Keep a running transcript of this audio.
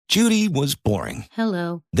Judy was boring.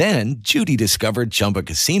 Hello. Then Judy discovered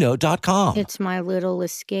ChumbaCasino.com. It's my little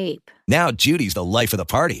escape. Now Judy's the life of the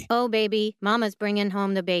party. Oh, baby, mama's bringing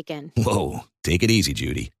home the bacon. Whoa, take it easy,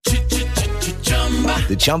 Judy.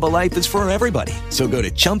 The Chumba life is for everybody. So go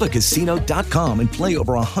to ChumbaCasino.com and play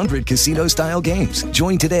over 100 casino-style games.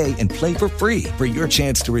 Join today and play for free for your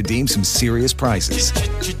chance to redeem some serious prizes.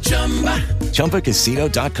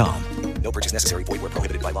 ChumbaCasino.com. No purchase necessary. Void where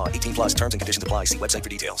prohibited by law. 18 plus terms and conditions apply. See website for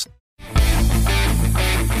details.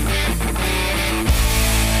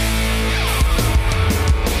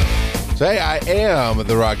 Hey, I am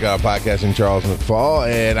the Rock God Podcasting Charles McFall,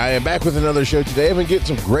 and I am back with another show today. I've been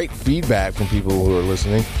getting some great feedback from people who are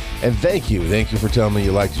listening, and thank you. Thank you for telling me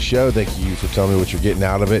you like the show. Thank you for telling me what you're getting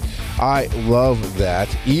out of it. I love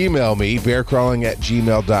that. Email me,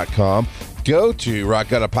 bearcrawling@gmail.com. Go to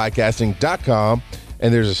rockgodapodcasting.com.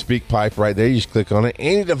 And there's a speak pipe right there. You just click on it.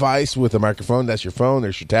 Any device with a microphone, that's your phone,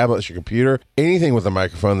 there's your tablet, that's your computer. Anything with a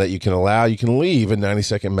microphone that you can allow, you can leave a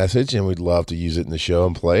 90-second message, and we'd love to use it in the show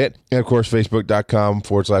and play it. And, of course,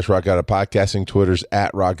 Facebook.com/RockGottaPodcasting. Twitter's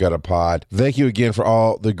 @RockGottaPod. Thank you again for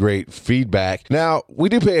all the great feedback. Now, we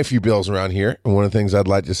do pay a few bills around here, and one of the things I'd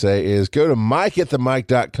like to say is go to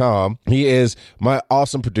MikeAtTheMike.com. He is my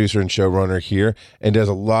awesome producer and showrunner here and does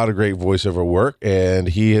a lot of great voiceover work, and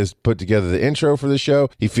he has put together the intro for the show.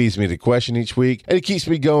 He feeds me the question each week, and it keeps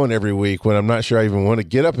me going every week when I'm not sure I even want to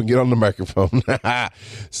get up and get on the microphone.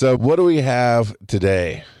 So what do we have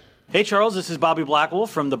today? Hey, Charles, this is Bobby Blackwell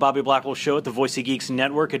from The Bobby Blackwell Show at the Voice of Geeks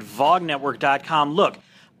Network at VogNetwork.com. Look,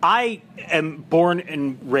 I am born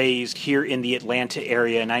and raised here in the Atlanta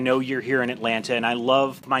area, and I know you're here in Atlanta, and I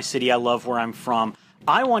love my city. I love where I'm from.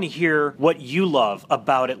 I want to hear what you love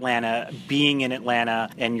about Atlanta, being in Atlanta,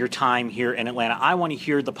 and your time here in Atlanta. I want to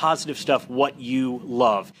hear the positive stuff, what you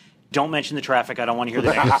love. Don't mention the traffic. I don't want to hear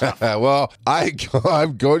the negative stuff. Well,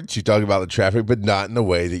 I'm going to talk about the traffic, but not in the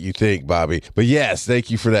way that you think, Bobby. But yes, thank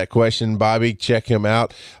you for that question, Bobby. Check him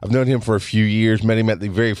out. I've known him for a few years. Met him at the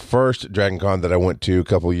very first Dragon Con that I went to a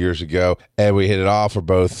couple years ago, and we hit it off. We're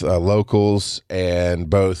both locals, and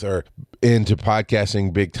both are into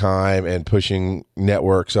podcasting big time and pushing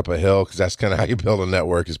networks up a hill, because that's kind of how you build a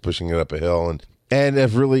network, is pushing it up a hill. And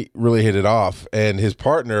have really, really hit it off. And his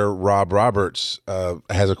partner, Rob Roberts,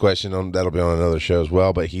 has a question that'll be on another show as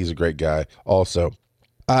well, but he's a great guy also.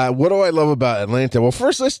 What do I love about Atlanta? Well,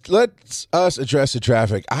 first, let's us address the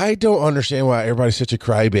traffic. I don't understand why everybody's such a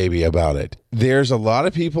crybaby about it. There's a lot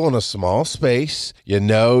of people in a small space. You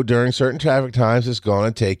know, during certain traffic times, it's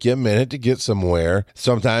going to take you a minute to get somewhere.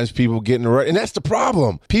 Sometimes people get in a rush, and that's the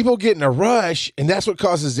problem. People get in a rush, and that's what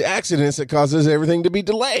causes the accidents. That causes everything to be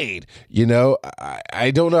delayed. You know,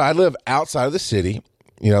 I don't know. I live outside of the city.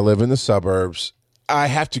 You know, I live in the suburbs. I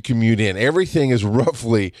have to commute in. Everything is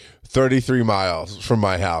roughly 33 miles from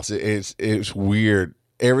my house. It's weird.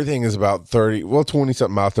 Everything is about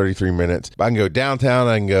 20-something miles, 33 minutes. I can go downtown.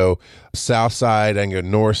 I can go south side. I can go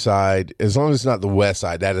north side. As long as it's not the west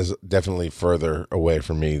side, that is definitely further away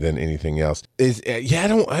from me than anything else. I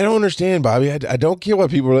don't understand, Bobby. I don't get why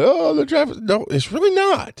people are like, oh, the traffic. No, it's really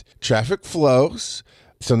not. Traffic flows.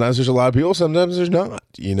 Sometimes there's a lot of people. Sometimes there's not.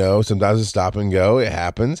 You know, sometimes it's stop and go. It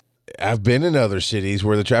happens. I've been in other cities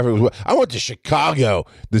where the traffic was. I went to Chicago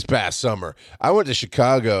this past summer. I went to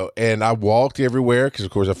Chicago and I walked everywhere because,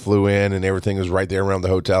 of course, I flew in and everything was right there around the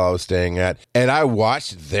hotel I was staying at. And I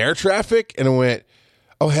watched their traffic and I went,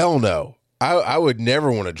 oh, hell no. I would never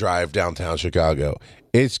want to drive downtown Chicago.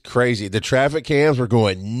 It's crazy. The traffic cams were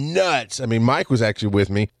going nuts. I mean, Mike was actually with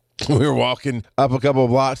me. We were walking up a couple of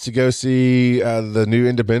blocks to go see the new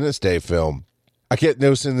Independence Day film. I kept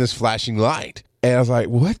noticing this flashing light. And I was like,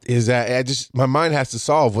 what is that? My mind has to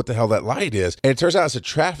solve what the hell that light is. And it turns out it's a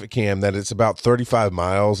traffic cam that it's about 35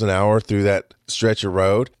 miles an hour through that stretch of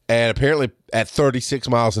road. And apparently at 36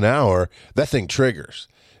 miles an hour, that thing triggers.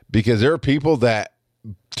 Because there are people that,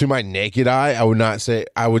 to my naked eye, I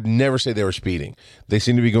would never say they were speeding. They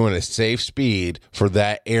seem to be going at a safe speed for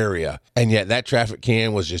that area. And yet that traffic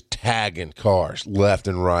cam was just tagging cars left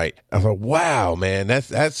and right. I thought, wow, man,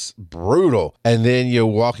 that's brutal. And then you're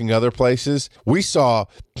walking other places. We saw,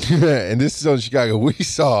 and this is on Chicago, we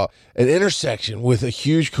saw an intersection with a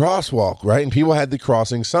huge crosswalk, right? And people had the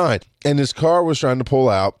crossing sign. And this car was trying to pull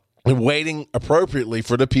out and waiting appropriately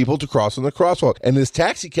for the people to cross on the crosswalk. And this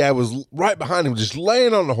taxi cab was right behind him, just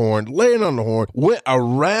laying on the horn, went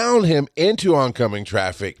around him into oncoming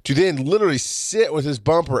traffic to then literally sit with his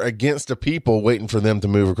bumper against the people waiting for them to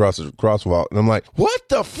move across the crosswalk. And I'm like, what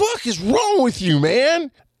the fuck is wrong with you,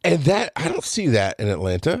 man? And I don't see that in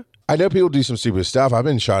Atlanta. I know people do some stupid stuff. I've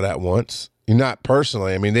been shot at once. Not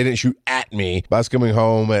personally. I mean, they didn't shoot at me. I was coming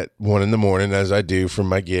home at 1 a.m, as I do from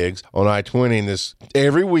my gigs on I-20. And this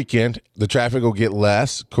every weekend, the traffic will get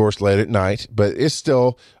less, of course, late at night, but it's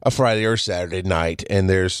still a Friday or Saturday night, and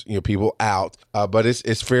there's people out, but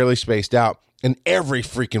it's fairly spaced out. And every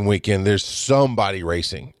freaking weekend, there's somebody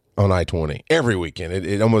racing on I-20. Every weekend,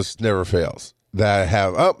 it almost never fails. That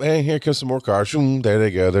have, oh, hey, here comes some more cars. There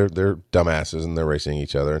they go. They're dumbasses, and they're racing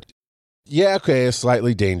each other. Yeah, okay, it's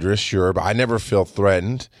slightly dangerous, sure, but I never feel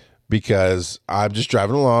threatened because I'm just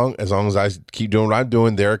driving along. As long as I keep doing what I'm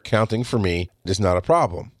doing, they're accounting for me. It's not a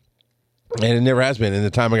problem. And it never has been. And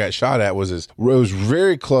the time I got shot at was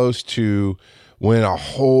very close to when a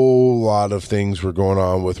whole lot of things were going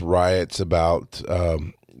on with riots about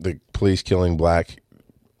the police killing black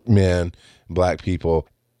men, black people.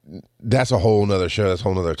 That's a whole nother show. That's a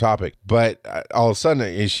whole nother topic. But all of a sudden,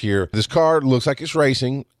 it's here. This car looks like it's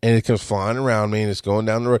racing, and it comes flying around me, and it's going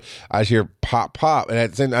down the road. I just hear pop, pop. And at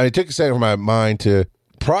the same time, it took a second for my mind to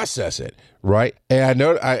process it, right? And I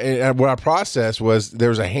know what I processed was there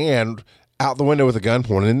was a hand out the window with a gun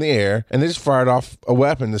pointed in the air, and they just fired off a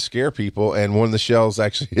weapon to scare people, and one of the shells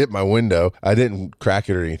actually hit my window. I didn't crack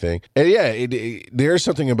it or anything. And yeah, there's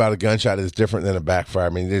something about a gunshot that's different than a backfire. I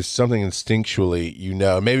mean, there's something instinctually,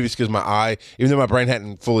 maybe it's because my eye, even though my brain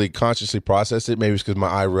hadn't fully consciously processed it, maybe it's because my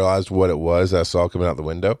eye realized what it was that I saw coming out the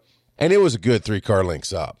window. And it was a good 3 car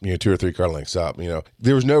lengths up, 2 or 3 car lengths up.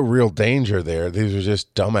 There was no real danger there. These were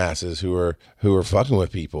just dumbasses who were fucking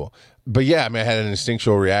with people. But yeah, I mean, I had an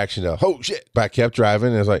instinctual reaction to, oh shit. But I kept driving,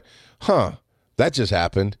 and I was like, that just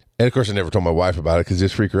happened. And of course, I never told my wife about it because it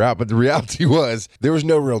just freaked her out. But the reality was there was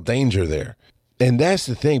no real danger there. And that's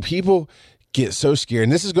the thing. People get so scared.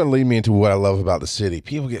 And this is going to lead me into what I love about the city.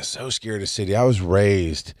 People get so scared of the city. I was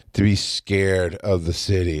raised to be scared of the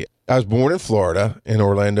city. I was born in Florida, in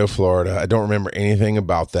Orlando, Florida. I don't remember anything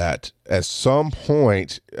about that. At some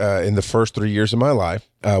point in the first 3 years of my life,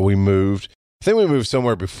 we moved. I think we moved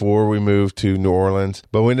somewhere before we moved to New Orleans,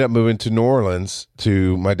 but we ended up moving to New Orleans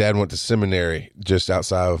my dad went to seminary just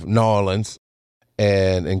outside of New Orleans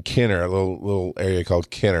and in Kenner, a little area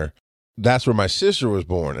called Kenner. That's where my sister was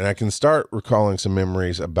born, and I can start recalling some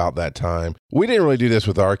memories about that time. We didn't really do this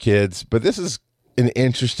with our kids, but this is an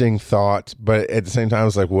interesting thought, but at the same time,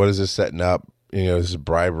 it's like, what is this setting up? Is this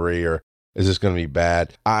bribery or is this going to be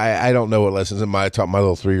bad? I don't know what lessons it might have taught my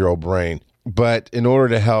little 3-year-old brain. But in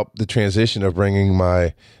order to help the transition of bringing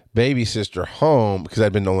my baby sister home, because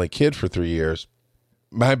I'd been the only kid for 3 years,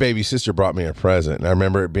 my baby sister brought me a present. And I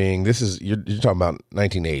remember it being, you're talking about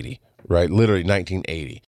 1980, right? Literally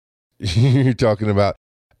 1980. You're talking about,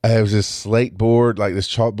 it was this slate board, like this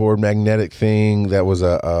chalkboard magnetic thing that was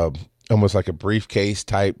almost like a briefcase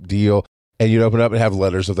type deal. And you'd open it up and have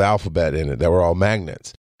letters of the alphabet in it that were all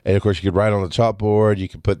magnets. And of course, you could write on the chalkboard, you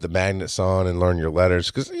could put the magnets on and learn your letters.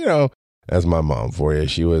 Because, that's my mom for you.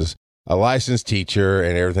 She was a licensed teacher,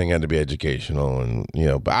 and everything had to be educational. And,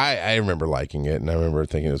 but I remember liking it, and I remember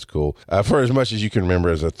thinking it was cool for as much as you can remember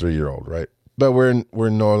as a 3-year-old, right? But we're in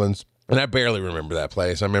New Orleans, and I barely remember that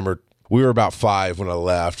place. I remember we were about 5 when I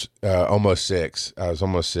left, almost 6. I was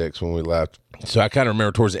almost 6 when we left. So I kind of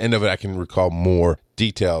remember towards the end of it, I can recall more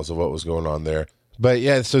details of what was going on there. But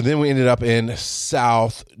yeah, so then we ended up in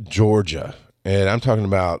South Georgia, and I'm talking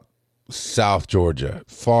about South Georgia,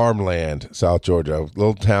 farmland, South Georgia, a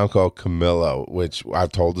little town called Camillo, which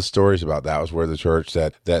I've told the stories about. That was where the church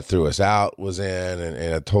that threw us out was in,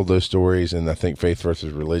 and I told those stories in, I think, Faith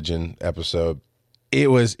versus Religion episode. It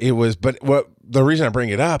was, but the reason I bring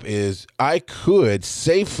it up is I could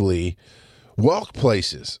safely walk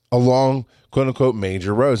places along quote unquote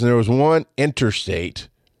major roads. And there was one interstate,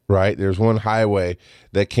 right? There's one highway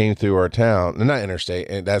that came through our town. Not interstate,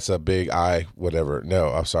 and that's a big whatever. No,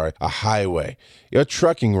 I'm sorry. A highway, a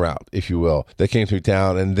trucking route, if you will, that came through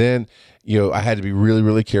town. And then, I had to be really,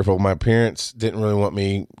 really careful. My parents didn't really want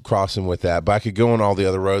me crossing with that, but I could go on all the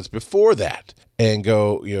other roads before that and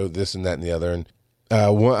go, this and that and the other. And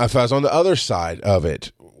if I was on the other side of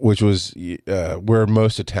it, which was where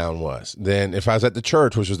most of town was, then if I was at the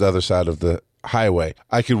church, which was the other side of the highway,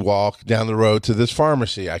 I could walk down the road to this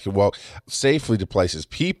pharmacy. I could walk safely to places.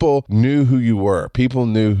 People knew who you were. People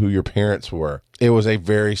knew who your parents were. It was a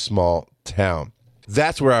very small town.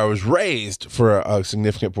 That's where I was raised for a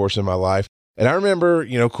significant portion of my life. And I remember,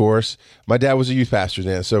 of course, my dad was a youth pastor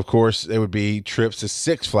then. So, of course, it would be trips to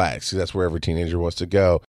Six Flags, because that's where every teenager wants to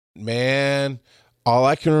go. Man, all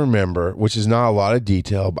I can remember, which is not a lot of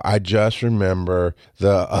detail, but I just remember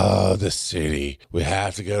the city. We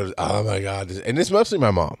have to go to, oh my God. And it's mostly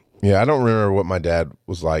my mom. Yeah, I don't remember what my dad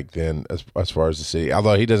was like then as far as the city.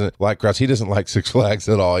 Although he doesn't like crowds. He doesn't like Six Flags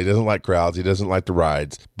at all. He doesn't like crowds. He doesn't like the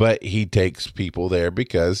rides. But he takes people there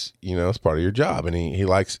because, it's part of your job. And he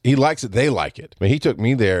likes it. They like it. I mean, he took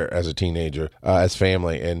me there as a teenager, as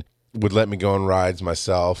family, and would let me go on rides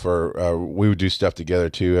myself, or we would do stuff together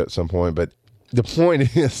too at some point. But the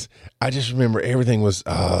point is, I just remember everything was,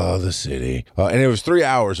 the city. And it was 3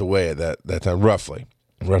 hours away at that time, roughly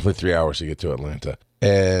 3 hours to get to Atlanta.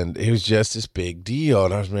 And it was just this big deal.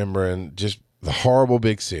 And I was remembering just the horrible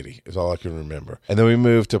big city is all I can remember. And then we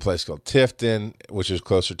moved to a place called Tifton, which is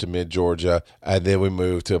closer to mid-Georgia. And then we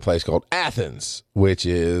moved to a place called Athens, which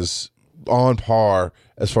is on par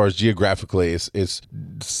as far as geographically. It's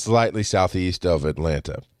slightly southeast of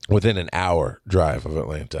Atlanta, within an hour drive of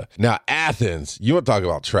Atlanta. Now, Athens, you want to talk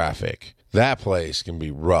about traffic. That place can be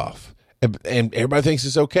rough. And everybody thinks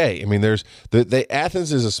it's okay. I mean,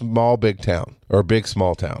 Athens is a small, big town, or a big,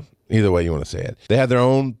 small town. Either way you want to say it. They have their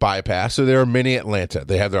own bypass, so they're mini Atlanta.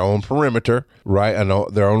 They have their own perimeter, right?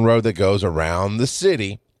 Their own road that goes around the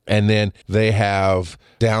city. And then they have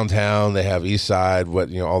downtown, they have east side,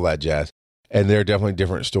 all that jazz. And there are definitely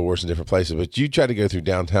different stores and different places. But you try to go through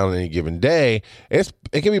downtown on any given day, it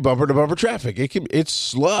can be bumper to bumper traffic. It's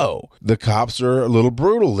slow. The cops are a little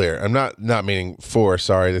brutal there. I'm not meaning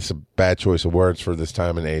sorry, that's a bad choice of words for this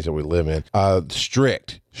time and age that we live in.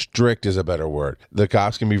 Strict is a better word. The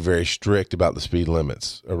cops can be very strict about the speed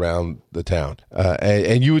limits around the town.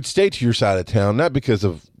 And you would stay to your side of town, not because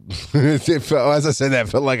of as I said, that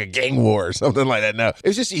felt like a gang war or something like that. No,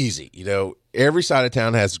 it's just easy. Every side of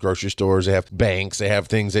town has grocery stores. They have banks. They have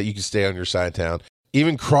things that you can stay on your side of town.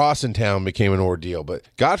 Even crossing town became an ordeal. But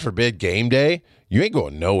God forbid game day, you ain't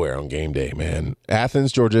going nowhere on game day, man.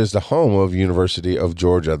 Athens, Georgia is the home of University of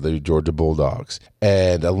Georgia, the Georgia Bulldogs.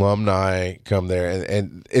 And alumni come there.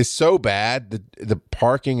 And it's so bad, the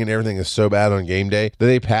parking and everything is so bad on game day that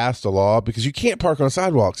they passed a law because you can't park on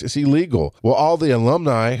sidewalks. It's illegal. Well, all the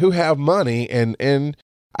alumni who have money, and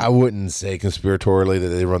I wouldn't say conspiratorially that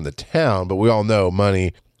they run the town, but we all know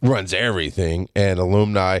money runs everything, and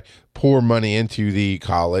alumni pour money into the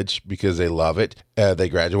college because they love it. They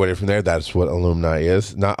graduated from there. That's what alumni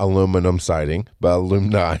is. Not aluminum siding, but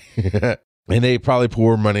alumni. And they probably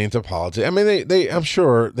pour money into politics. I mean, I'm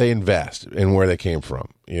sure they invest in where they came from.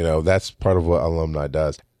 That's part of what alumni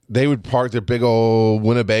does. They would park their big old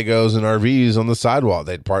Winnebagos and RVs on the sidewalk.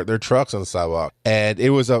 They'd park their trucks on the sidewalk. And it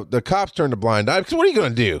was the cops turned a blind eye, because what are you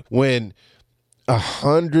going to do when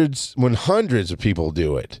hundreds of people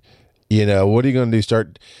do it? What are you going to do?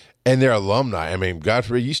 And they're alumni. I mean, God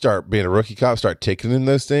forbid you start being a rookie cop, start ticketing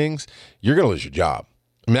those things, you're going to lose your job.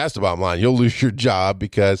 I mean, that's the bottom line. You'll lose your job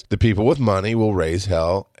because the people with money will raise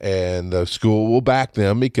hell, and the school will back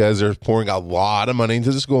them because they're pouring a lot of money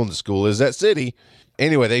into the school, and the school is that city.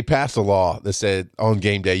 Anyway, they passed a law that said on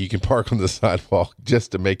game day you can park on the sidewalk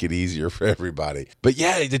just to make it easier for everybody. But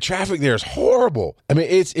yeah, the traffic there is horrible. I mean,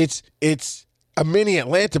 it's a mini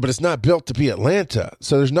Atlanta, but it's not built to be Atlanta.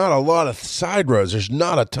 So there's not a lot of side roads. There's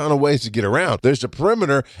not a ton of ways to get around. There's the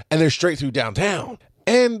perimeter, and they're straight through downtown.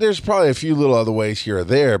 And there's probably a few little other ways here or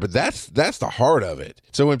there, but that's the heart of it.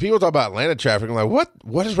 So when people talk about Atlanta traffic, I'm like,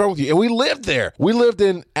 what is wrong with you? And we lived there. We lived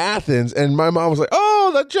in Athens, and my mom was like,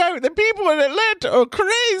 oh, the traffic, the people in Atlanta are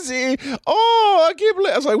crazy. Oh, I can't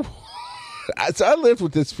believe. I was like, so I lived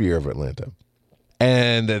with this fear of Atlanta.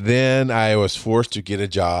 And then I was forced to get a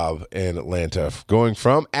job in Atlanta, going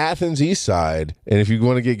from Athens east side. And if you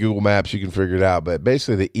want to get Google Maps, you can figure it out. But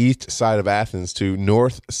basically the east side of Athens to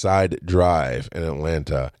North Side Drive in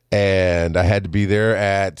Atlanta. And I had to be there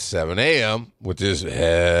at 7 a.m., which is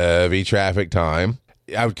heavy traffic time.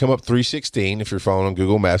 I would come up 316 if you're following on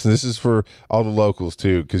Google Maps. And this is for all the locals,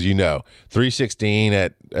 too, because 316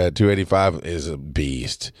 at 285 is a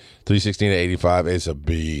beast. 316 at 85 is a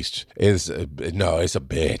beast. It's a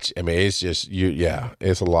bitch. I mean, it's just,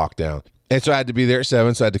 it's a lockdown. And so I had to be there at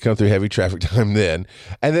 7, so I had to come through heavy traffic time then.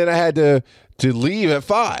 And then I had to leave at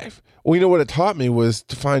 5. Well, what it taught me was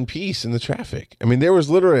to find peace in the traffic. I mean, there was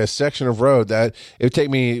literally a section of road that it would take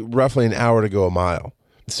me roughly an hour to go a mile.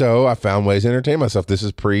 So I found ways to entertain myself. This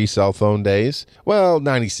is pre-cell phone days. Well,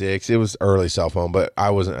 96. It was early cell phone, but I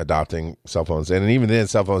wasn't adopting cell phones. And even then,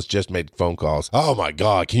 cell phones just made phone calls. Oh, my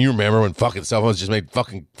God. Can you remember when fucking cell phones just made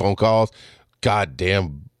fucking phone calls?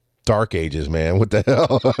 Goddamn dark ages, man. What the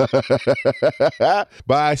hell?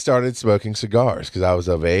 But I started smoking cigars because I was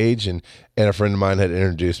of age, and and a friend of mine had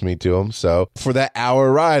introduced me to him. So for that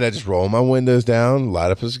hour ride, I just roll my windows down,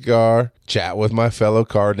 light up a cigar, chat with my fellow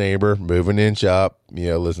car neighbor, move an inch up,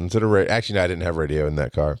 listen to the radio. Actually, no, I didn't have radio in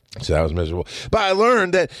that car, so that was miserable. But I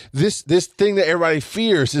learned that this thing that everybody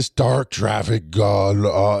fears, this dark traffic, God,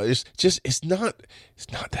 it's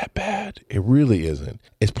not that bad. It really isn't.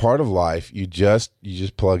 It's part of life. You just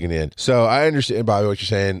plug it in. So I understand, Bobby, what you're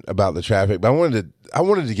saying about the traffic, but I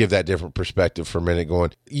wanted to give that different perspective for a minute,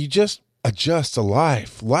 going, you just adjust to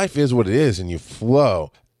life. Life is what it is, and you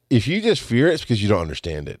flow. If you just fear it, it's because you don't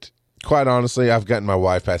understand it. Quite honestly, I've gotten my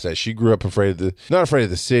wife past that. She grew up not afraid of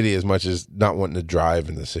the city as much as not wanting to drive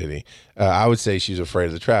in the city. I would say she's afraid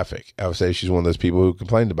of the traffic. I would say she's one of those people who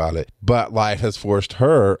complained about it. But life has forced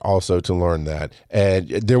her also to learn that. And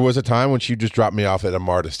there was a time when she just dropped me off at a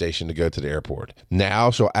MARTA station to go to the airport. Now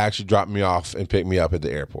she'll actually drop me off and pick me up at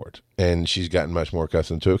the airport. And she's gotten much more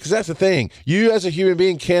accustomed to it. Because that's the thing. You as a human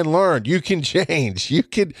being can learn. You can change. You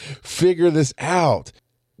can figure this out.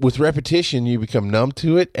 With repetition, you become numb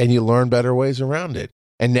to it and you learn better ways around it.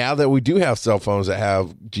 And now that we do have cell phones that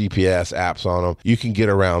have GPS apps on them, you can get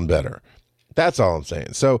around better. That's all I'm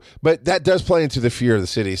saying. So, but that does play into the fear of the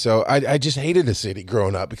city. So I just hated the city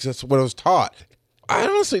growing up because that's what I was taught. I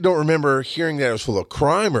honestly don't remember hearing that it was full of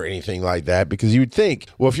crime or anything like that, because you would think,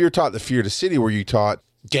 well, if you're taught the fear of the city, were you taught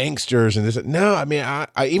gangsters and this? No, I mean, I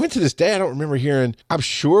even to this day, I don't remember hearing. I'm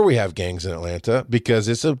sure we have gangs in Atlanta because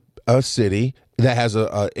it's a city that has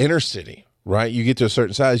a inner city, right? You get to a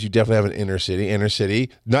certain size, you definitely have an inner city.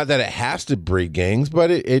 Not that it has to breed gangs, but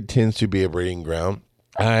it tends to be a breeding ground.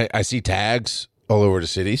 I see tags all over the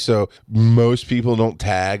city. So most people don't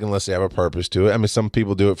tag unless they have a purpose to it. I mean, some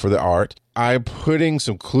people do it for the art. I'm putting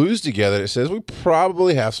some clues together that says we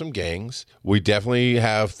probably have some gangs. We definitely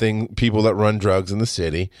have people that run drugs in the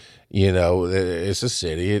city. It's a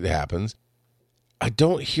city. It happens. I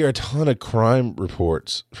don't hear a ton of crime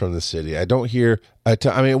reports from the city. I don't hear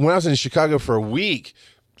I mean, when I was in Chicago for a week,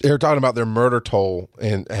 they were talking about their murder toll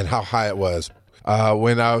and how high it was.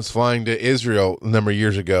 When I was flying to Israel a number of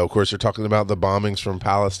years ago, of course, they're talking about the bombings from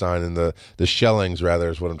Palestine and the shellings, rather,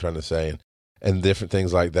 is what I'm trying to say, and different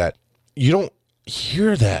things like that. You don't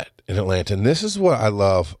hear that in Atlanta, and this is what I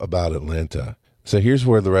love about Atlanta. So here's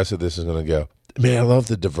where the rest of this is going to go. Man, I love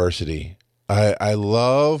the diversity. I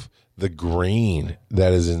love the green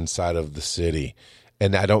that is inside of the city.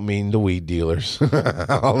 And I don't mean the weed dealers,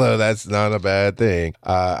 although that's not a bad thing.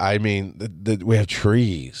 I mean, we have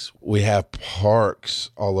trees. We have parks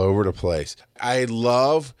all over the place. I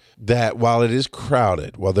love that while it is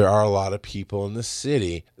crowded, while there are a lot of people in the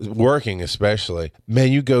city, working especially,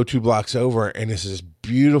 man, you go 2 blocks over and it's this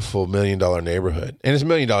beautiful $1 million neighborhood. And it's $1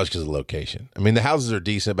 million because of the location. I mean, the houses are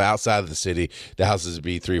decent, but outside of the city, the houses would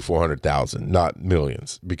be 300,000-400,000, not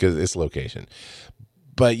millions, because it's location.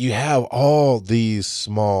 But you have all these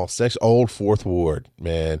small sections, old Fourth Ward,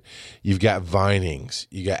 man. You've got Vinings.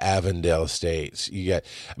 You got Avondale Estates.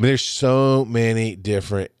 There's so many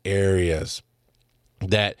different areas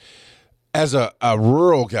that as a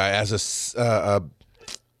rural guy, as a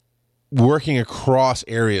working across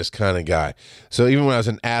areas kind of guy. So even when I was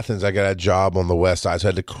in Athens, I got a job on the west side. So I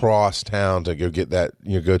had to cross town to go get that,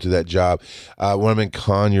 go to that job. When I'm in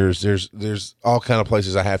Conyers, there's all kind of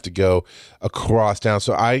places I have to go across town.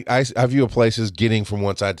 So I view places getting from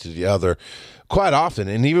one side to the other quite often.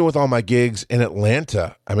 And even with all my gigs in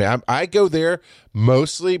Atlanta, I mean, I go there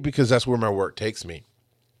mostly because that's where my work takes me.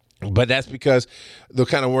 But that's because the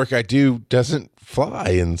kind of work I do doesn't fly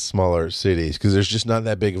in smaller cities because there's just not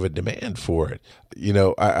that big of a demand for it.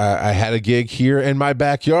 I had a gig here in my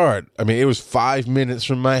backyard. I mean, it was 5 minutes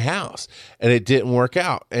from my house and it didn't work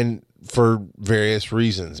out. And for various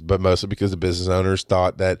reasons, but mostly because the business owners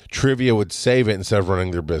thought that trivia would save it instead of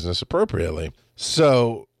running their business appropriately.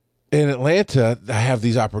 So in Atlanta, I have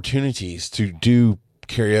these opportunities to do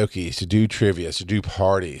karaoke, to do trivia, to do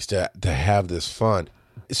parties, to have this fun.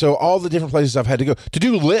 So all the different places I've had to go to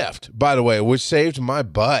do Lyft, by the way, which saved my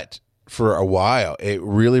butt for a while. It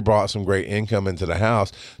really brought some great income into the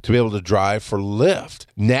house to be able to drive for Lyft.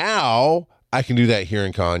 Now I can do that here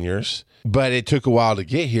in Conyers, but it took a while to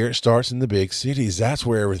get here. It starts in the big cities. That's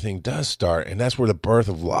where everything does start. And that's where the birth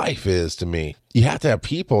of life is to me. You have to have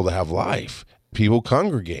people to have life. People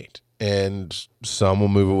congregate and some will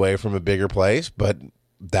move away from a bigger place, but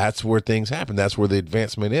that's where things happen. That's where the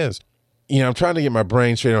advancement is. I'm trying to get my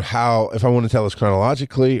brain straight on how, if I want to tell this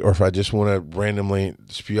chronologically or if I just want to randomly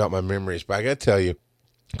spew out my memories. But I got to tell you,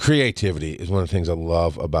 creativity is one of the things I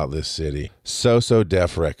love about this city. So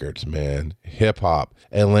Def Records, man. Hip hop.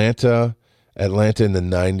 Atlanta in the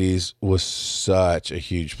 90s was such a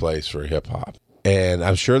huge place for hip hop. And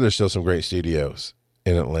I'm sure there's still some great studios.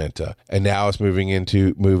 in Atlanta. And now it's moving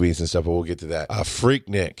into movies and stuff, but we'll get to that.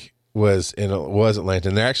 Freaknik was Atlanta,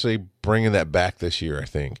 and they're actually bringing that back this year, I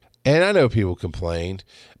think. And I know people complained,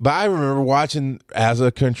 but I remember watching, as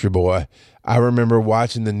a country boy, I remember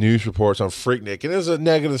watching the news reports on Freaknik, and it was a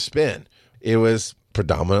negative spin. It was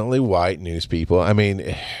predominantly white news people. I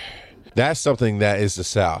mean, that's something that is the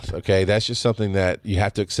South, okay? That's just something that you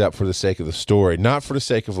have to accept for the sake of the story, not for the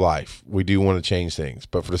sake of life. We do want to change things,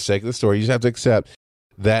 but for the sake of the story, you just have to accept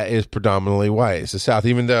that is predominantly white. It's the South,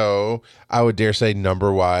 even though I would dare say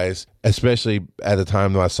number-wise, especially at the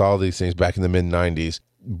time that I saw these things back in the mid-'90s,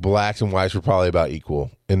 blacks and whites were probably about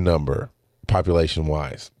equal in number,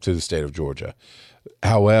 population-wise, to the state of Georgia.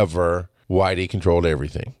 However, whitey controlled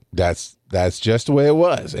everything. That's just the way it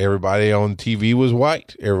was. Everybody on TV was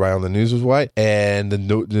white. Everybody on the news was white. And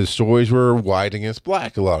the stories were white against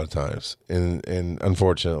black a lot of times, and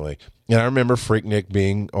unfortunately. And I remember Freaknik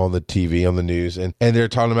being on the TV, on the news, and they're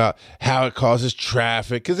talking about how it causes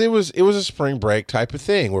traffic, because it was a spring break type of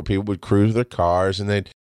thing where people would cruise their cars, and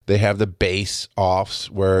they have the bass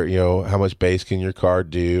offs where, you know, how much bass can your car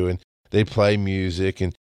do, and they play music,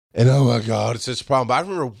 and oh my God, it's such a problem. But I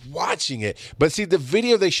remember watching it. But see, the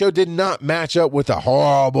video they showed did not match up with the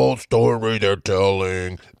horrible story they're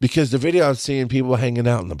telling. Because the video, I'm seeing people hanging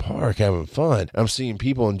out in the park having fun. I'm seeing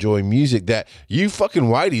people enjoy music that you fucking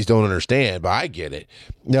whiteys don't understand, but I get it.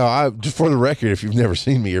 Now, just for the record, if you've never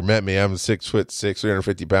seen me or met me, I'm a 6'6",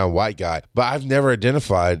 350-pound white guy. But I've never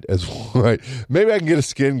identified as white. Maybe I can get a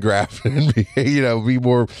skin graft and be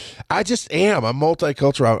more. I just am. I'm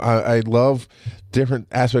multicultural. I love different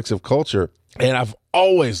aspects of culture, and I've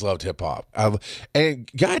always loved hip hop.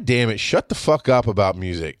 And God damn it, shut the fuck up about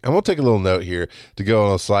music. I'm gonna take a little note here to go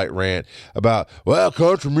on a slight rant about, well,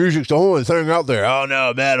 country music's the only thing out there. Oh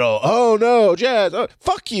no, metal. Oh no, jazz. Oh,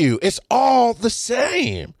 fuck you. It's all the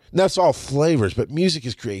same. That's all flavors, but music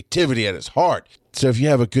is creativity at its heart. So if you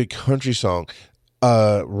have a good country song,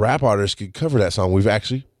 rap artists could cover that song. We've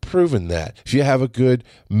actually proven that. If you have a good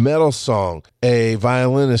metal song, a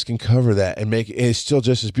violinist can cover that and make it's still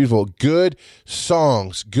just as beautiful. Good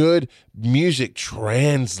songs, good music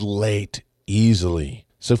translate easily.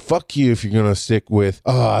 So fuck you if you're going to stick with,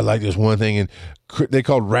 oh, I like this one thing, and they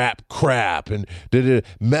called rap crap, and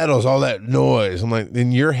metal's all that noise. I'm like,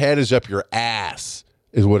 then your head is up your ass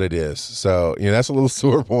is what it is. So, that's a little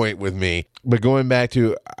sore point with me. But going back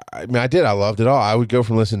to, I loved it all. I would go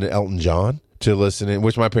from listening to Elton John to listening,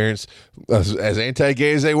 which my parents, as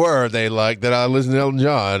anti-gay as they were, they liked that I listened to Elton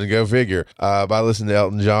John, and go figure. But I listened to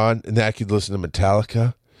Elton John, and then I could listen to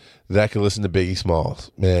Metallica, then I could listen to Biggie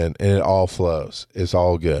Smalls, man, and it all flows. It's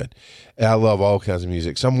all good. And I love all kinds of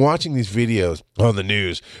music. So I'm watching these videos on the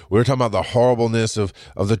news. We were talking about the horribleness of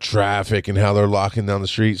the traffic and how they're locking down the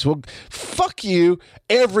streets. Well, fuck you.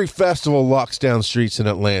 Every festival locks down streets in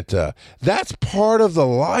Atlanta. That's part of the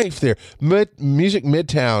life there. Music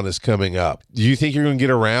Midtown is coming up. Do you think you're going to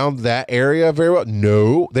get around that area very well?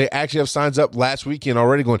 No. They actually have signs up last weekend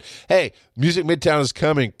already going, hey, Music Midtown is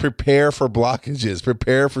coming. Prepare for blockages.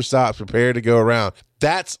 Prepare for stops. Prepare to go around.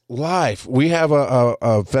 That's life. We have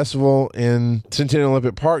a festival in Centennial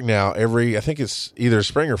Olympic Park now I think it's either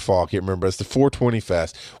spring or fall, I can't remember. It's the 420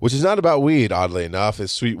 Fest, which is not about weed, oddly enough.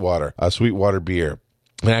 It's Sweetwater beer.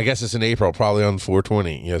 And I guess it's in April, probably on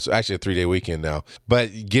 420. It's actually a 3-day weekend now. But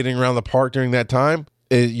getting around the park during that time,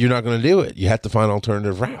 you're not going to do it. You have to find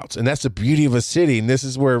alternative routes. And that's the beauty of a city. And this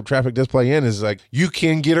is where traffic does play in, is like you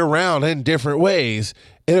can get around in different ways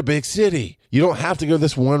in a big city. You don't have to go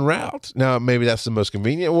this one route. Now, maybe that's the most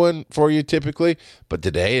convenient one for you typically, but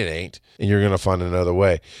today it ain't, and you're going to find another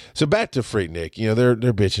way. So back to Freaknik, they're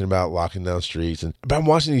bitching about locking down streets, but I'm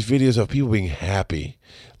watching these videos of people being happy,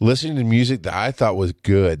 listening to music that I thought was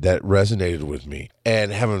good, that resonated with me,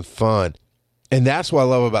 and having fun. And that's what I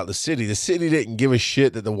love about the city. The city didn't give a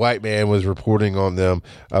shit that the white man was reporting on them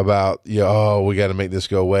about, we got to make this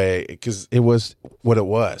go away, because it was what it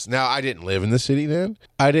was. Now, I didn't live in the city then.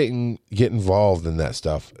 I didn't get involved in that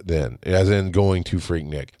stuff then, as in going to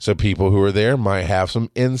Freaknik. So people who are there might have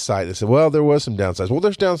some insight that said, well, there was some downsides. Well,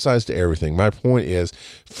 there's downsides to everything. My point is,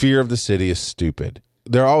 fear of the city is stupid.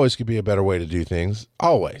 There always could be a better way to do things.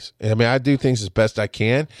 Always. I do things as best I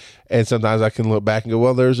can. And sometimes I can look back and go,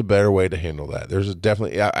 well, there's a better way to handle that.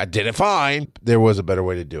 I did it fine. There was a better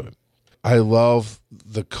way to do it. I love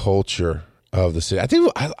the culture of the city.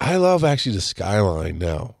 I love actually the skyline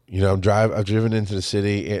now. I've driven into the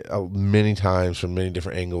city many times from many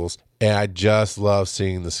different angles. And I just love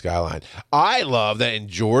seeing the skyline. I love that in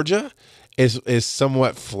Georgia is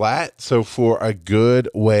somewhat flat. So for a good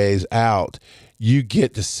ways out, you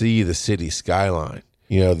get to see the city skyline.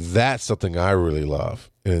 That's something I really love.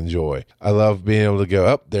 and enjoy. I love being able to go,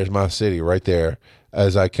 oh, there's my city right there.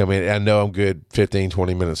 As I come in, I know I'm good 15,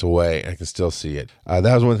 20 minutes away. I can still see it. That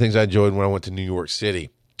was one of the things I enjoyed when I went to New York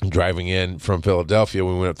City. Driving in from Philadelphia,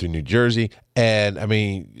 we went up through New Jersey. And, I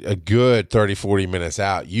mean, a good 30, 40 minutes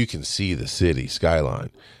out, you can see the city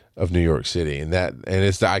skyline of New York City. And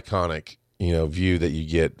it's the iconic, view that you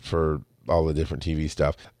get for all the different TV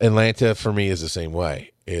stuff. Atlanta, for me, is the same way.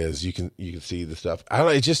 Is you can see the stuff. I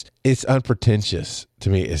don't know. It's unpretentious to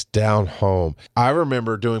me. It's down home. I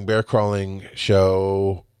remember doing bear crawling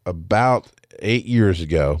show about 8 years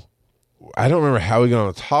ago. I don't remember how we got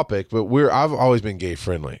on the topic, but I've always been gay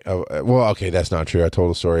friendly. Well, okay, that's not true. I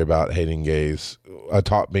told a story about hating gays.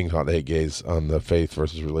 Being taught to hate gays on the Faith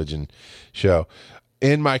versus Religion show.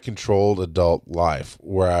 In my controlled adult life,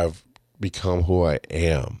 where I've become who I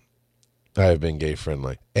am, I have been gay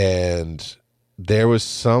friendly. And there was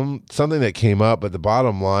something that came up, but the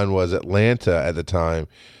bottom line was Atlanta at the time,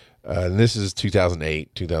 and this is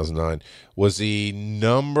 2008, 2009, was the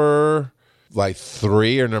number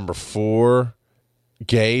 3 or number 4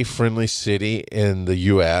 gay-friendly city in the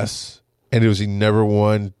U.S., and it was the number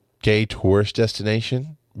 1 gay tourist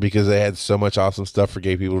destination because they had so much awesome stuff for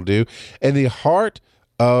gay people to do. In the heart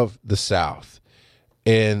of the South,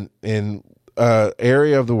 in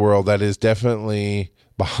area of the world that is definitely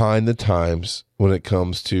behind the times when it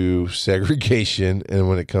comes to segregation and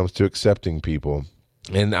when it comes to accepting people.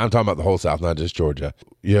 And I'm talking about the whole South, not just Georgia.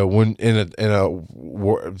 When in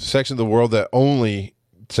a section of the world, that only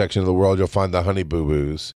section of the world, you'll find the honey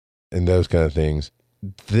boo-boos and those kind of things.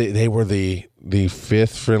 They were the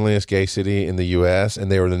 5th friendliest gay city in the U.S.,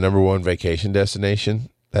 and they were the number 1 vacation destination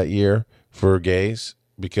that year for gays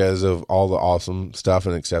because of all the awesome stuff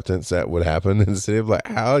and acceptance that would happen in the city. I'm like,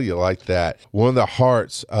 how do you like that? One of the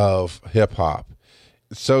hearts of hip hop.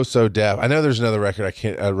 So Def. I know there's another record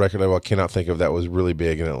label I cannot think of that was really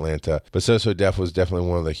big in Atlanta, but So Def was definitely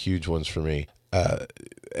one of the huge ones for me.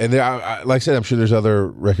 And there, like I said, I'm sure there's other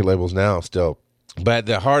record labels now still, but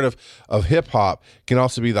the heart of hip hop can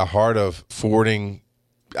also be the heart of forwarding.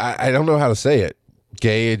 I don't know how to say it.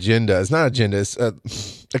 Gay agenda. It's not agenda.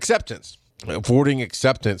 It's acceptance. Forwarding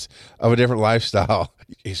acceptance of a different lifestyle.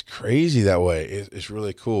 It's crazy that way. It's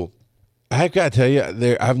really cool. I've got to tell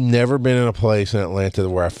you, I've never been in a place in Atlanta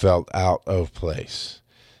where I felt out of place.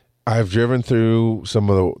 I've driven through some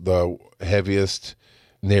of the heaviest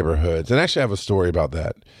neighborhoods, and actually I have a story about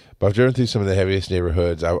that. But I've driven through some of the heaviest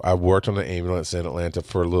neighborhoods. I worked on an ambulance in Atlanta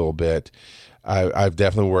for a little bit. I've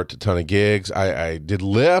definitely worked a ton of gigs. I did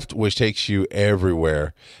Lyft, which takes you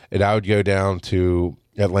everywhere, and I would go down to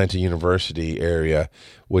Atlanta University area,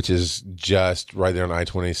 which is just right there on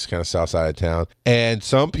I-20, kind of south side of town. And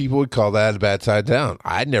some people would call that a bad side of town.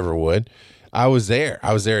 I never would. I was there.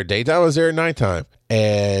 I was there at daytime. I was there at nighttime.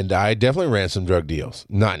 And I definitely ran some drug deals.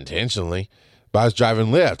 Not intentionally, but I was driving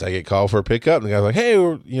Lyft. I get called for a pickup, and the guy's like, hey,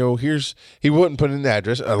 he wouldn't put in the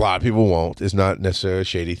address. A lot of people won't. It's not necessarily a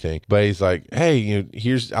shady thing. But he's like, hey,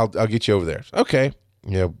 I'll get you over there. Okay.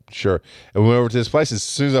 Sure. And we went over to this place. As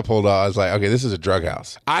soon as I pulled out, I was like, okay, this is a drug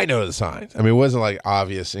house. I know the signs. I mean, it wasn't like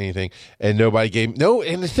obvious anything. And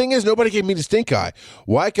and the thing is, nobody gave me the stink eye.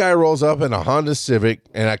 White guy rolls up in a Honda Civic,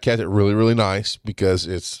 and I kept it really, really nice because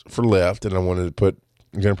it's for Lyft, and I wanted to put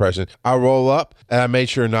a good impression. I roll up, and I made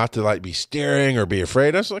sure not to be staring or be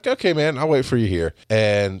afraid. I was like, okay, man, I'll wait for you here.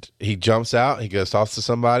 And he jumps out. He goes, talks to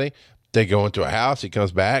somebody. They go into a house. He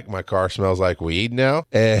comes back. My car smells like weed now.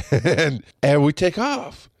 And we take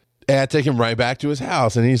off. And I take him right back to his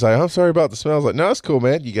house. And he's like, I'm sorry about the smell. I was like, no, it's cool,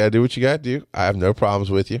 man. You got to do what you got to do. I have no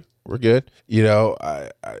problems with you. We're good.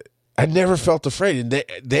 I never felt afraid. And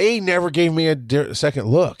they never gave me a second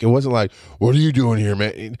look. It wasn't like, what are you doing here,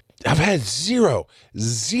 man? I've had zero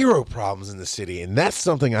problems in the city. And that's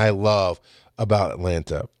something I love about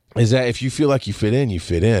Atlanta. Is that if you feel like you fit in, you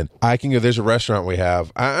fit in. I can go, there's a restaurant we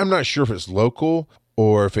have. I'm not sure if it's local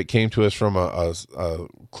or if it came to us from a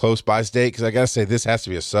close by state, because I got to say this has to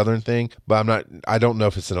be a Southern thing, but I don't know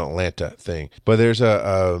if it's an Atlanta thing. But there's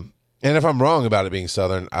and if I'm wrong about it being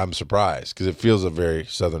Southern, I'm surprised because it feels a very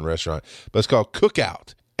Southern restaurant. But it's called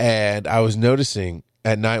Cookout. And I was noticing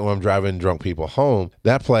at night when I'm driving drunk people home,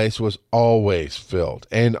 that place was always filled.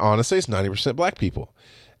 And honestly, it's 90% black people.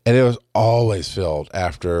 And it was always filled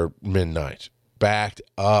after midnight, backed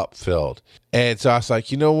up, filled. And so I was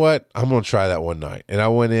like, you know what? I'm going to try that one night. And I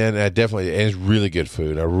went in, and and it's really good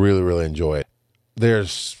food. I really, really enjoy it.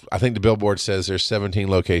 I think the billboard says there's 17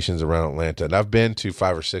 locations around Atlanta, and I've been to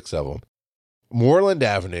 5 or 6 of them. Moreland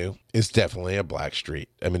Avenue is definitely a black street.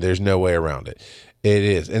 I mean, there's no way around it. It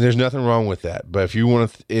is. And there's nothing wrong with that. But if you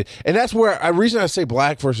want to, and that's where reason I say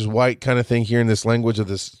black versus white kind of thing here in this language of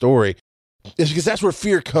this story, It's because that's where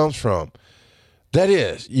fear comes from. That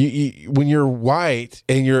is, when you're white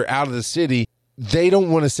and you're out of the city, they don't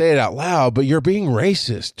want to say it out loud, but you're being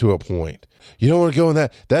racist to a point. You don't want to go in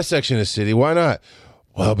that section of the city. Why not?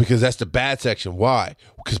 Well, because that's the bad section. Why?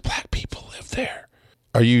 Because black people live there.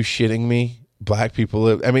 Are you shitting me? Black people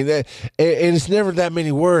live. I mean, and it's never that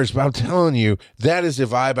many words, but I'm telling you, that is the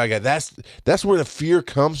vibe I got. That's where the fear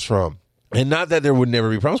comes from. And not that there would never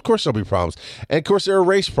be problems. Of course there'll be problems. And of course there are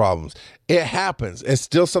race problems. It happens. It's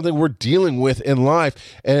still something we're dealing with in life.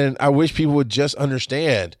 And I wish people would just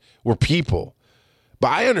understand we're people.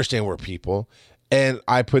 But I understand we're people. And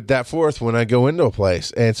I put that forth when I go into a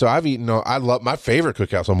place. And so I love my favorite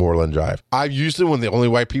cookouts on Moreland Drive. I'm usually one of the only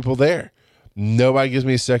white people there. Nobody gives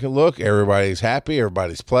me a second look. Everybody's happy.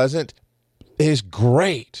 Everybody's pleasant. It's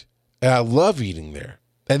great. And I love eating there.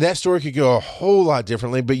 And that story could go a whole lot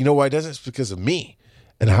differently. But you know why it doesn't? It's because of me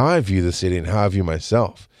and how I view the city and how I view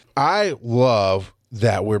myself. I love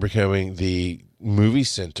that we're becoming the movie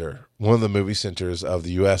center, one of the movie centers of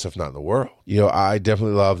the U.S., if not in the world. You know, I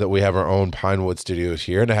definitely love that we have our own Pinewood Studios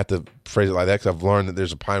here. And I have to phrase it like that because I've learned that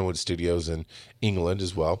there's a Pinewood Studios in England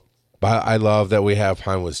as well. But I love that we have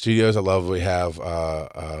Pinewood Studios. I love we have,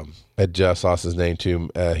 I just lost his name too.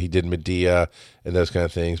 He did Medea and those kind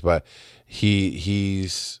of things. But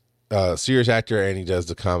he's a serious actor and he does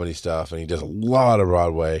the comedy stuff and he does a lot of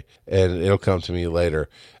Broadway, and it'll come to me later.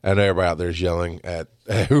 I know everybody out there is yelling at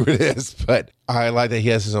who it is, but I like that he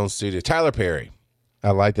has his own studio. Tyler Perry. I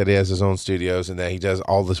like that he has his own studios and that he does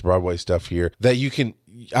all this Broadway stuff here that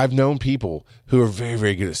I've known people who are very,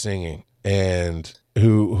 very good at singing and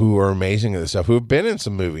who are amazing at this stuff, who have been in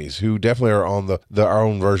some movies, who definitely are on our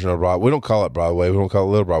own version of Broadway. We don't call it Broadway. We don't call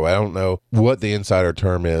it Little Broadway. I don't know what the insider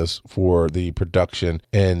term is for the production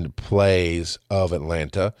and plays of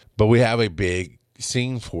Atlanta, but we have a big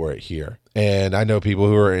scene for it here. And I know people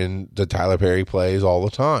who are in the Tyler Perry plays all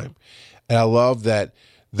the time. And I love that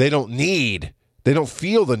they don't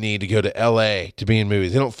feel the need to go to LA to be in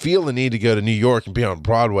movies. They don't feel the need to go to New York and be on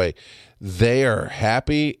Broadway. They are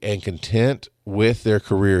happy and content with their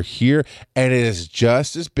career here, and it is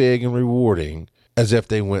just as big and rewarding as if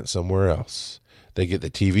they went somewhere else. They get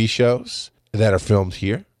the TV shows that are filmed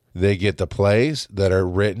here. They get the plays that are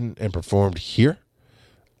written and performed here,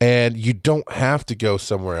 and you don't have to go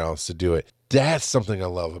somewhere else to do it. That's something I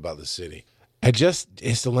love about the city.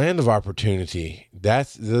 It's the land of opportunity.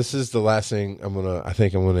 This is the last thing I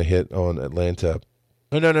think I'm gonna hit on Atlanta.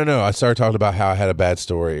 No. I started talking about how I had a bad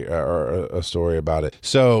story or a story about it.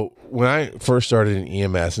 So when I first started in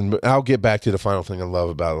EMS, and I'll get back to the final thing I love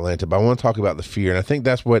about Atlanta, but I want to talk about the fear. And I think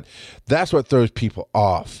that's what throws people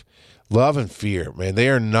off. Love and fear, man, they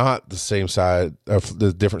are not the same side of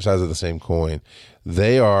the different sides of the same coin.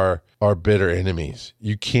 They are bitter enemies.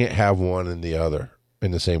 You can't have one and the other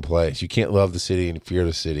in the same place. You can't love the city and fear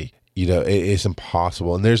the city. You know, it's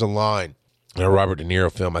impossible. And there's a line in a Robert De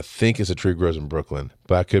Niro film, I think it's A Tree Grows in Brooklyn,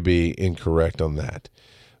 but I could be incorrect on that.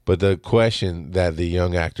 But the question that the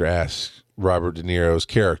young actor asks Robert De Niro's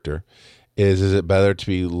character is it better to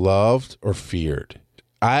be loved or feared?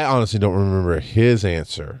 I honestly don't remember his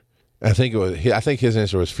answer. I think his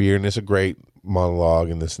answer was fear, and it's a great monologue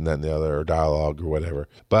and this and that and the other, or dialogue or whatever.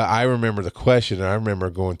 But I remember the question, and I remember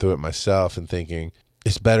going through it myself and thinking,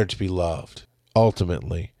 it's better to be loved,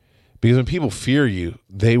 ultimately. Because when people fear you,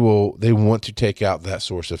 they want to take out that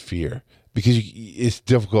source of fear. Because it's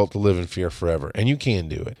difficult to live in fear forever, and you can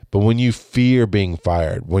do it. But when you fear being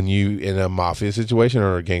fired, when you, in a mafia situation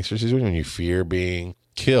or a gangster situation, when you fear being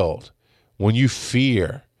killed, when you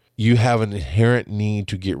fear, you have an inherent need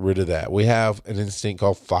to get rid of that. We have an instinct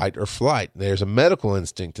called fight or flight. There's a medical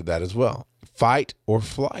instinct to that as well. Fight or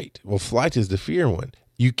flight. Well, flight is the fear one.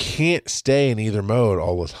 You can't stay in either mode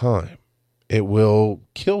all the time. It will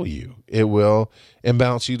kill you. It will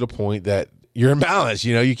imbalance you to the point that you're imbalanced.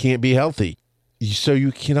 You know, you can't be healthy. So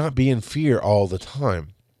you cannot be in fear all the time.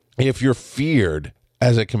 If you're feared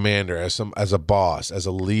as a commander, as a boss, as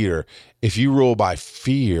a leader, if you rule by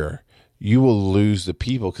fear, you will lose the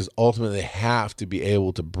people, because ultimately they have to be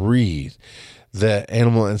able to breathe. The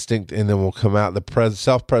animal instinct in them will come out. The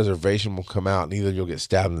self-preservation will come out, and either you'll get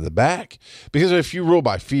stabbed in the back. Because if you rule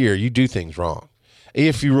by fear, you do things wrong.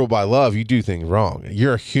 If you rule by love, you do things wrong.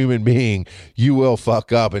 You're a human being. You will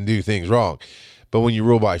fuck up and do things wrong. But when you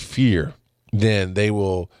rule by fear, then they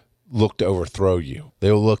will look to overthrow you. They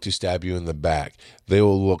will look to stab you in the back. They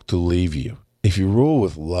will look to leave you. If you rule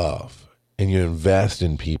with love and you invest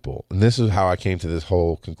in people, and this is how I came to this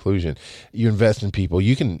whole conclusion, you invest in people,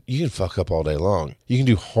 you can fuck up all day long. You can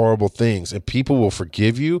do horrible things, and people will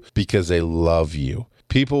forgive you because they love you.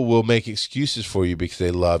 People will make excuses for you because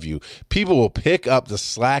they love you. People will pick up the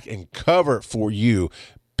slack and cover for you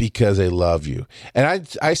because they love you. And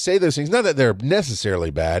I say those things, not that they're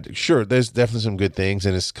necessarily bad. Sure, there's definitely some good things,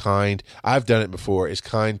 and it's kind. I've done it before. It's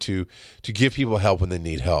kind to give people help when they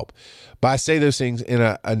need help. But I say those things in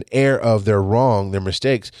an air of they're wrong, they're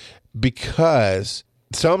mistakes, because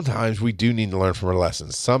sometimes we do need to learn from our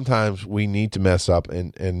lessons. Sometimes we need to mess up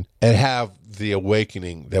and have the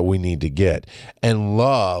awakening that we need to get. And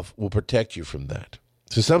love will protect you from that.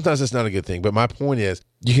 So sometimes it's not a good thing. But my point is,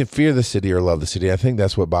 you can fear the city or love the city. I think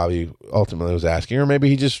that's what Bobby ultimately was asking. Or maybe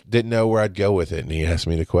he just didn't know where I'd go with it, and he asked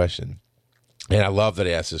me the question. And I love that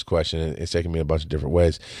he asked this question. It's taken me a bunch of different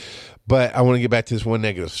ways. But I want to get back to this one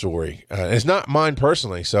negative story. It's not mine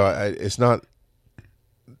personally, so it's not...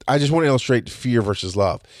 I just want to illustrate fear versus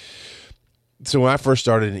love. So when I first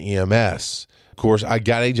started in EMS, of course, I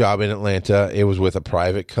got a job in Atlanta. It was with a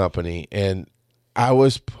private company, and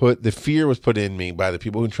the fear was put in me by the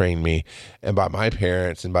people who trained me and by my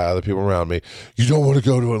parents and by other people around me. You don't want to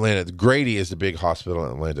go to Atlanta. Grady is the big hospital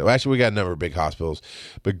in Atlanta. Well, actually, we got a number of big hospitals,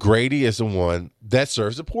 but Grady is the one that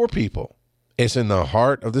serves the poor people. It's in the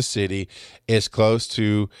heart of the city. It's close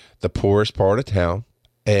to the poorest part of town,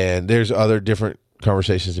 and there's other different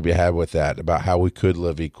conversations to be had with that about how we could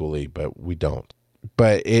live equally, but we don't.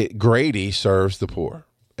 But Grady serves the poor.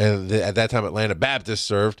 And at that time, Atlanta Baptist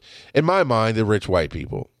served, in my mind, the rich white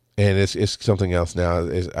people. And it's something else now.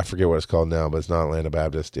 I forget what it's called now, but it's not Atlanta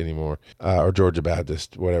Baptist anymore, or Georgia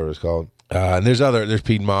Baptist, whatever it's called. And there's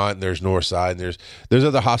Piedmont, and there's Northside, and there's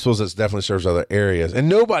other hospitals that definitely serves other areas. And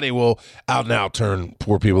nobody will out and out turn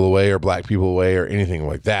poor people away or black people away or anything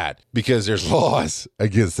like that, because there's laws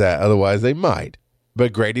against that. Otherwise, they might.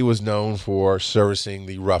 But Grady was known for servicing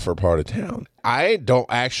the rougher part of town. I don't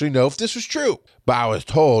actually know if this was true, but I was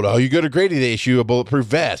told, you go to Grady, they issue a bulletproof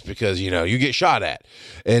vest because, you get shot at.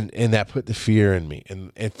 And that put the fear in me.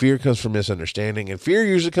 And fear comes from misunderstanding. And fear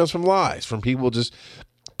usually comes from lies, from people just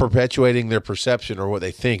perpetuating their perception or what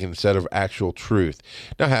they think instead of actual truth.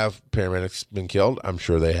 Now, have paramedics been killed? I'm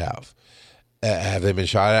sure they have. Have they been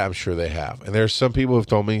shot at? I'm sure they have. And there's some people who've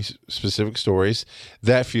told me specific stories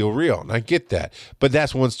that feel real. And I get that. But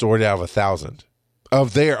that's one story out of 1,000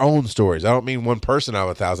 of their own stories. I don't mean one person out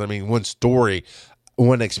of 1,000. I mean one story,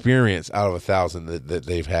 one experience out of 1,000 that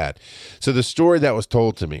they've had. So the story that was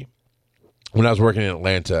told to me when I was working in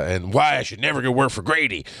Atlanta, and why I should never go work for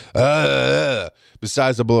Grady,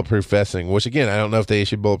 besides the bulletproof vesting, which again, I don't know if they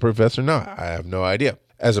issued bulletproof vests or not. I have no idea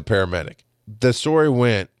as a paramedic. The story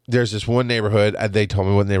went, there's this one neighborhood. They told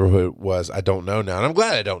me what neighborhood it was. I don't know now. And I'm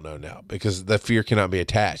glad I don't know now, because the fear cannot be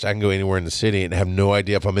attached. I can go anywhere in the city and have no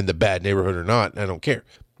idea if I'm in the bad neighborhood or not. And I don't care.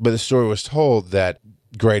 But the story was told that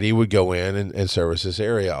Grady would go in and service this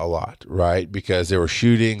area a lot, right? Because there were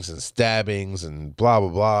shootings and stabbings and blah, blah,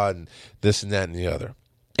 blah, and this and that and the other.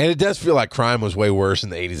 And it does feel like crime was way worse in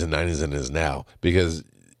the 80s and 90s than it is now, because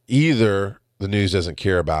either the news doesn't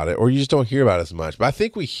care about it, or you just don't hear about it as much. But I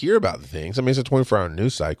think we hear about the things. I mean, it's a 24-hour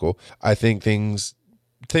news cycle. I think things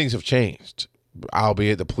have changed,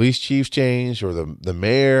 albeit the police chiefs changed or the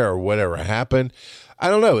mayor or whatever happened. I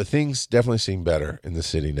don't know, but things definitely seem better in the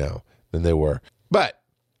city now than they were. But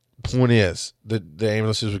point is, the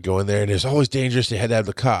ambulances would go in there, and it's always dangerous. They had to have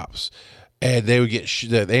the cops, and they would get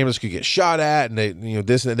the ambulance could get shot at, and they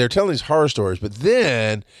this and that. They're telling these horror stories. But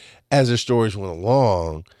then, as their stories went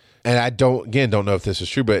along, and I don't know if this is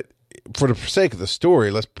true, but for the sake of the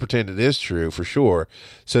story, let's pretend it is true for sure,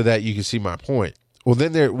 so that you can see my point. Well,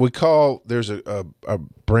 then there's a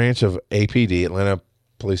branch of APD, Atlanta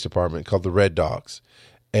Police Department, called the Red Dogs.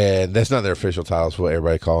 And that's not their official title, is what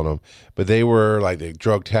everybody called them. But they were like the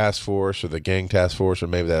drug task force or the gang task force, or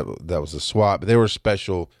maybe that was the SWAT. But they were a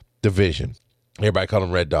special division. Everybody called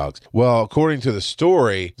them Red Dogs. Well, according to the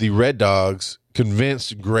story, the Red Dogs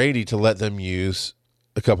convinced Grady to let them use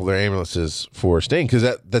a couple of their ambulances for a sting. Because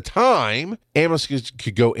at the time, ambulances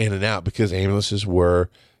could go in and out because ambulances were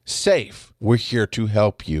safe. We're here to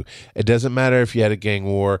help you. It doesn't matter if you had a gang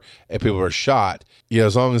war and people are shot.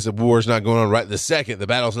 As long as the war is not going on right this second, the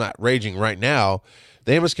battle's not raging right now,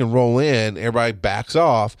 the ambulance can roll in, everybody backs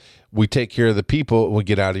off, we take care of the people, and we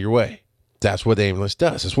get out of your way. That's what the ambulance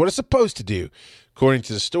does. That's what it's supposed to do. According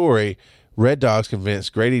to the story, Red Dogs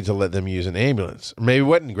convinced Grady to let them use an ambulance. Maybe it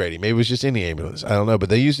wasn't Grady. Maybe it was just any ambulance. I don't know. But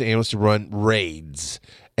they used the ambulance to run raids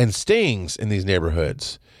and stings in these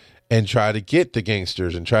neighborhoods and try to get the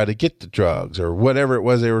gangsters and try to get the drugs or whatever it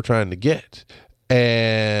was they were trying to get.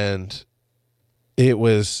 And it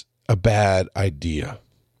was a bad idea.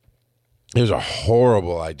 It was a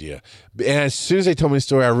horrible idea. And as soon as they told me the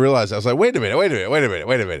story, I realized, I was like, wait a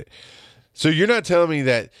minute. So you're not telling me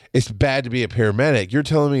that it's bad to be a paramedic. You're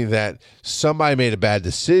telling me that somebody made a bad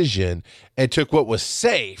decision and took what was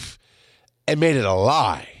safe and made it a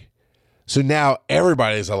lie. So now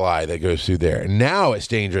everybody's a lie that goes through there. And now it's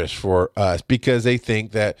dangerous for us because they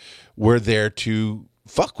think that we're there to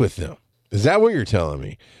fuck with them. Is that what you're telling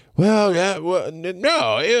me? Well, yeah, well,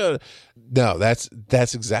 no, yeah. No, that's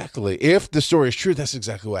exactly, if the story is true, that's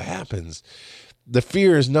exactly what happens. The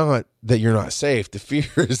fear is not that you're not safe. The fear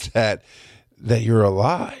is that you're a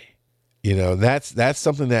lie. You know, that's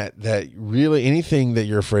something that really, anything that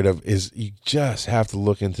you're afraid of is, you just have to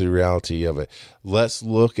look into the reality of it. Let's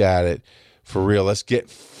look at it for real. Let's get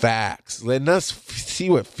facts. Let us see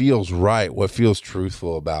what feels right, what feels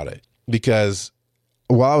truthful about it. Because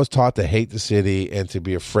while I was taught to hate the city and to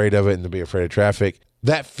be afraid of it and to be afraid of traffic,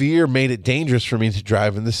 that fear made it dangerous for me to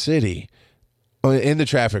drive in the city, in the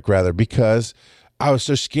traffic rather, because I was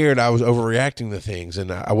so scared. I was overreacting to things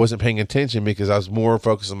and I wasn't paying attention because I was more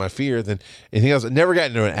focused on my fear than anything else. I never got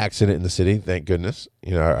into an accident in the city, thank goodness.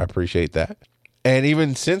 You know, I appreciate that. And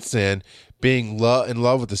even since then, being in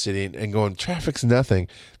love with the city and going, traffic's nothing.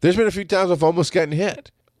 There's been a few times I've almost gotten hit.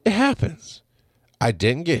 It happens. I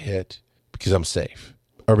didn't get hit because I'm safe,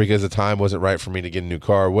 or because the time wasn't right for me to get a new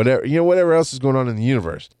car, whatever else is going on in the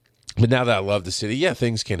universe. But now that I love the city, yeah,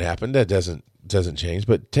 things can happen. That doesn't change.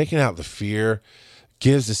 But taking out the fear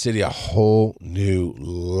gives the city a whole new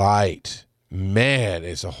light. Man,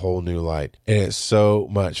 it's a whole new light. And it's so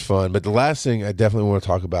much fun. But the last thing I definitely want to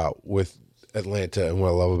talk about with Atlanta and what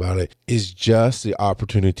I love about it is just the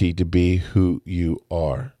opportunity to be who you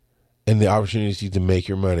are and the opportunity to make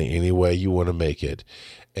your money any way you want to make it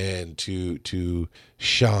and to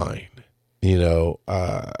shine. You know,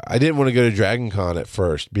 I didn't want to go to Dragon Con at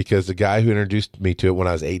first because the guy who introduced me to it when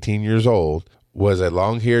I was 18 years old was a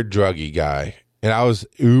long-haired druggy guy. And I was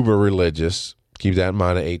uber religious. Keep that in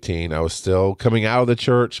mind at 18. I was still coming out of the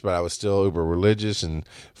church, but I was still uber religious and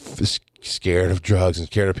scared of drugs and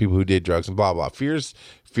scared of people who did drugs and blah, blah. Fears.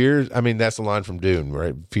 I mean, that's the line from Dune,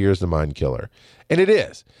 right? Fear is the mind killer. And it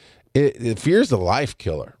is. Fear is the life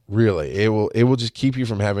killer, really. It will just keep you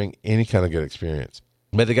from having any kind of good experience.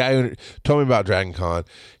 But the guy who told me about Dragon Con,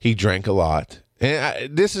 he drank a lot.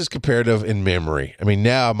 And this is comparative in memory. I mean,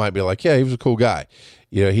 now I might be like, yeah, he was a cool guy.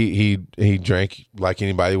 You know, he drank like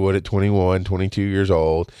anybody would at 21, 22 years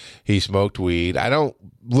old. He smoked weed.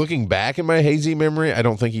 Looking back in my hazy memory, I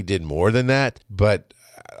don't think he did more than that. But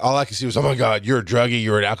all I could see was, oh my God, you're a druggie,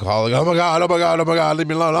 you're an alcoholic. Oh my God, oh my God, oh my God, leave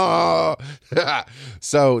me alone. Oh.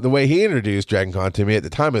 So the way he introduced Dragon Con to me at the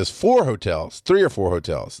time, it was 3 or 4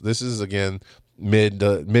 hotels. This is, again, mid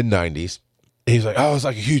 90s. He's like, oh, it's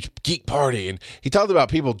like a huge geek party. And he talked about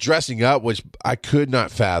people dressing up, which I could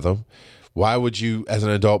not fathom. Why would you, as an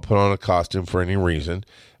adult, put on a costume for any reason?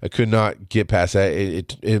 I could not get past that.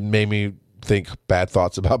 It made me think bad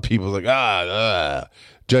thoughts about people, like,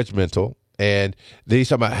 judgmental. And then he's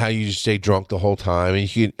talking about how you just stay drunk the whole time.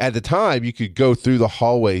 And at the time, you could go through the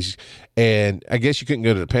hallways, and I guess you couldn't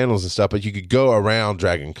go to the panels and stuff, but you could go around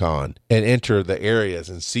Dragon Con and enter the areas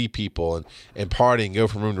and see people and party and go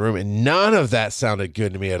from room to room. And none of that sounded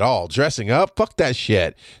good to me at all. Dressing up, fuck that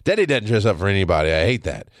shit. Daddy doesn't dress up for anybody. I hate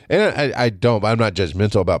that. And I don't, I'm not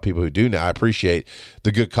judgmental about people who do now. I appreciate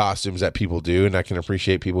the good costumes that people do, and I can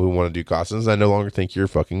appreciate people who want to do costumes. I no longer think you're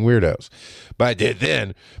fucking weirdos. But I did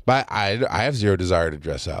then. But I have zero desire to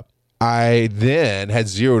dress up. I then had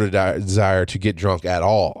zero desire to get drunk at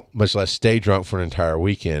all, much less stay drunk for an entire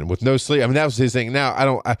weekend with no sleep. I mean, that was his thing.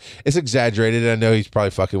 Now, it's exaggerated. I know he's probably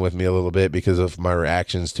fucking with me a little bit because of my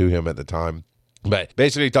reactions to him at the time. But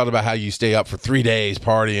basically, he talked about how you stay up for 3 days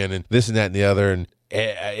partying and this and that and the other. And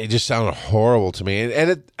it just sounded horrible to me.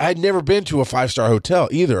 And I'd never been to a 5-star hotel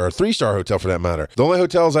either, or a 3-star hotel for that matter. The only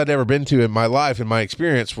hotels I'd ever been to in my life, in my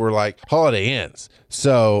experience, were like Holiday Inns.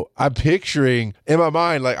 So I'm picturing in my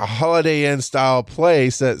mind like a Holiday Inn style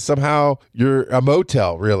place that somehow you're a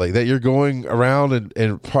motel, really, that you're going around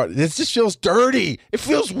and party. It just feels dirty. It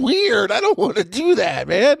feels weird. I don't want to do that,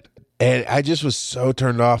 man. And I just was so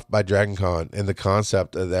turned off by Dragon Con and the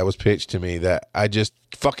concept that was pitched to me that I just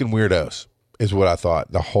fucking weirdos is what I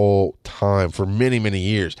thought the whole time for many, many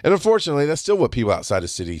years. And unfortunately, that's still what people outside the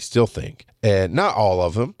city still think. And not all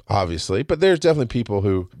of them, obviously, but there's definitely people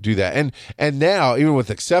who do that. And now, even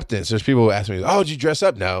with acceptance, there's people who ask me, oh, did you dress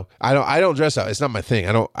up? No, I don't dress up. It's not my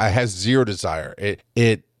thing. I have zero desire.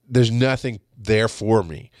 There's nothing there for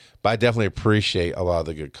me. But I definitely appreciate a lot of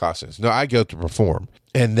the good costumes. No, I go to perform.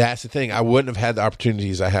 And that's the thing. I wouldn't have had the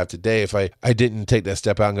opportunities I have today if I didn't take that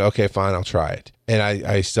step out and go, okay, fine, I'll try it. And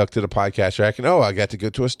I stuck to the podcast track, and I got to go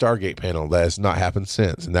to a Stargate panel that has not happened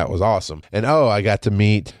since, and that was awesome. And I got to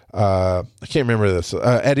meet, I can't remember this,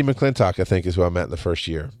 Eddie McClintock, I think is who I met the first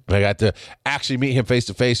year. I got to actually meet him face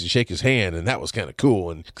to face and shake his hand, and that was kind of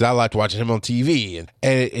cool. And because I liked watching him on TV, and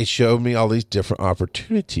it showed me all these different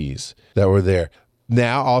opportunities that were there.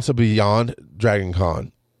 Now, also beyond Dragon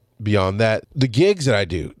Con. Beyond that, the gigs that I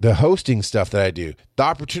do, the hosting stuff that I do, the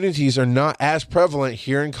opportunities are not as prevalent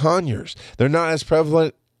here in Conyers. They're not as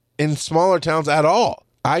prevalent in smaller towns at all.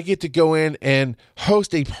 I get to go in and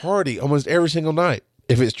host a party almost every single night.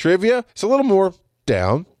 If it's trivia, it's a little more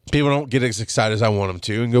down. People don't get as excited as I want them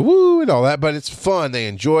to and go, woo, and all that, but it's fun. They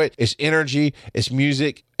enjoy it. It's energy, it's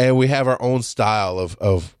music, and we have our own style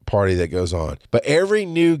of party that goes on. But every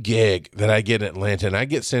new gig that I get in Atlanta, and I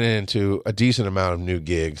get sent into a decent amount of new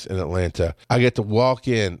gigs in Atlanta, I get to walk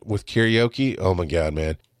in with karaoke. Oh my God,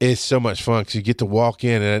 man. It's so much fun because you get to walk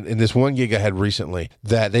in, and this one gig I had recently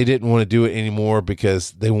that they didn't want to do it anymore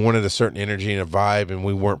because they wanted a certain energy and a vibe, and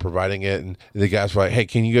we weren't providing it. And the guys were like, hey,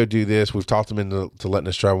 can you go do this? We've talked them into letting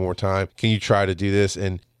us try one more time. Can you try to do this?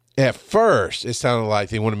 And at first, it sounded like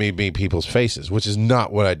they wanted me to be in people's faces, which is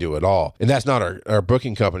not what I do at all. And that's not our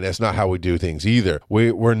booking company. That's not how we do things either.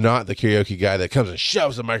 We're not the karaoke guy that comes and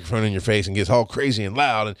shoves the microphone in your face and gets all crazy and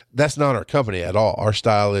loud. And that's not our company at all. Our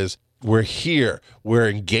style is, we're here, we're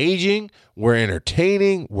engaging, we're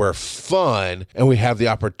entertaining, we're fun, and we have the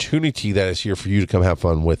opportunity that is here for you to come have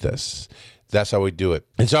fun with us. That's how we do it.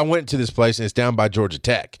 And so I went to this place, and it's down by Georgia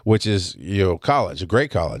Tech, which is, college, a great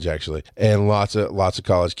college actually, and lots of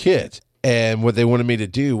college kids. And what they wanted me to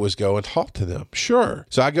do was go and talk to them. Sure.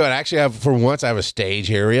 So I go and actually I have a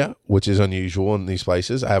stage area, which is unusual in these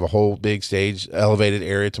places. I have a whole big stage, elevated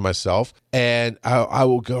area to myself. And I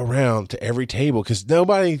will go around to every table because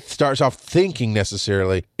nobody starts off thinking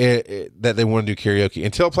necessarily that they want to do karaoke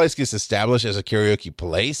until a place gets established as a karaoke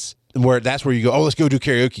place, where that's where you go, let's go do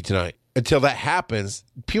karaoke tonight. Until that happens,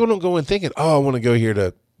 people don't go in thinking, I want to go here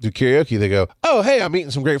to do karaoke. They go, hey, I'm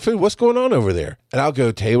eating some great food. What's going on over there? And I'll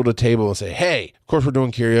go table to table and say, hey, of course we're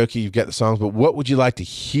doing karaoke. You've got the songs, but what would you like to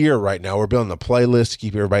hear right now? We're building a playlist to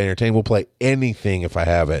keep everybody entertained. We'll play anything if I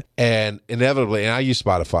have it. And inevitably, and I use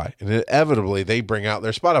Spotify, and inevitably they bring out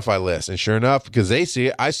their Spotify list. And sure enough, because they see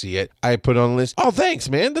it, I see it, I put on a list. Oh, thanks,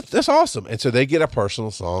 man. That's awesome. And so they get a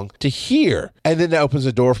personal song to hear. And then that opens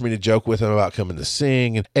the door for me to joke with them about coming to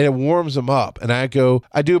sing. And it warms them up. And I do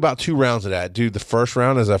about 2 rounds of that. I do the first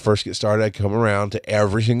round as I first get started. I come around to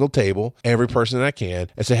every single table, every person that I can,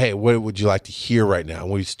 and say, hey, what would you like to hear right now?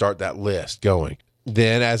 And we start that list going.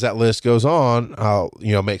 Then as that list goes on, I'll,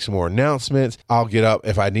 make some more announcements. I'll get up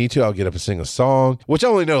if I need to. I'll get up and sing a song, which I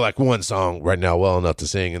only know like one song right now well enough to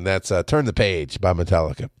sing. And that's Turn the Page by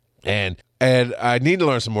Metallica. And I need to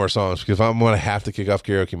learn some more songs because if I'm going to have to kick off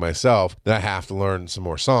karaoke myself, then I have to learn some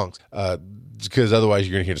more songs. Because otherwise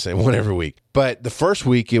you're going to hear the same one every week. But the first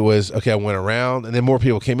week it was, okay, I went around and then more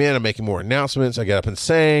people came in. I'm making more announcements. I got up and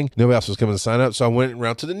sang. Nobody else was coming to sign up. So I went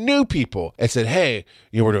around to the new people and said, hey,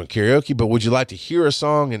 we're doing karaoke, but would you like to hear a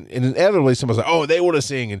song? And inevitably someone's like, oh, they want to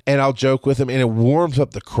sing. And I'll joke with them and it warms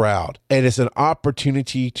up the crowd. And it's an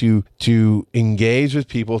opportunity to engage with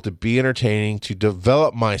people, to be entertaining, to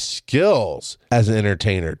develop my skills as an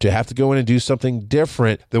entertainer, to have to go in and do something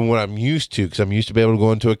different than what I'm used to. Because I'm used to be able to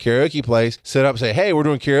go into a karaoke place, set up, say, hey, we're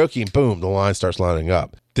doing karaoke, and boom, the line starts lining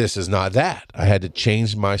up. This is not that. I had to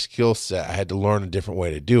change my skill set. I had to learn a different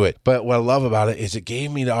way to do it. But what I love about it is it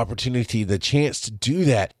gave me the opportunity, the chance to do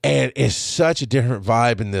that. And it's such a different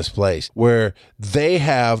vibe in this place where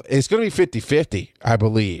it's going to be 50-50, I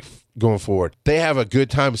believe. Going forward, they have a good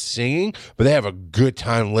time singing, but they have a good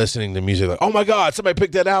time listening to music. Like, oh my God, somebody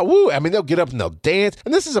picked that out. Woo. I mean, they'll get up and they'll dance.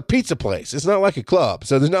 And this is a pizza place. It's not like a club.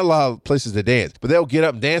 So there's not a lot of places to dance, but they'll get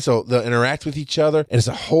up and dance. So they'll interact with each other. And it's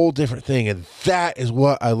a whole different thing. And that is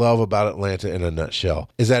what I love about Atlanta in a nutshell,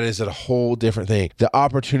 is that it's a whole different thing. The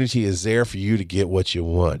opportunity is there for you to get what you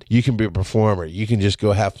want. You can be a performer. You can just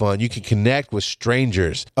go have fun. You can connect with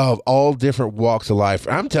strangers of all different walks of life.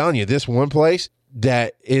 I'm telling you, this one place,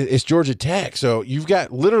 that it's Georgia Tech. So you've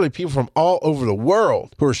got literally people from all over the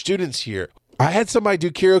world who are students here. I had somebody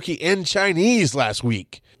do karaoke in Chinese last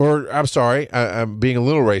week. Or I'm sorry, I'm being a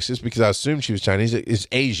little racist because I assumed she was Chinese. It's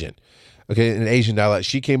Asian. Okay, an Asian dialect.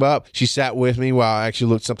 She came up, she sat with me while I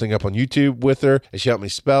actually looked something up on YouTube with her, and she helped me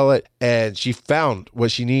spell it, and she found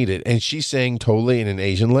what she needed, and she sang totally in an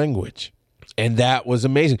Asian language. And that was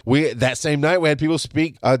amazing. That same night, we had people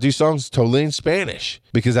do songs totally in Spanish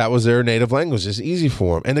because that was their native language. It's easy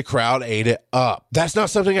for them. And the crowd ate it up. That's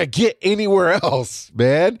not something I get anywhere else,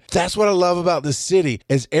 man. That's what I love about this city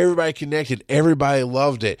is everybody connected. Everybody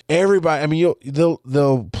loved it. Everybody, I mean,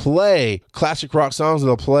 they'll play classic rock songs.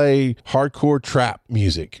 They'll play hardcore trap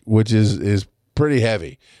music, which is pretty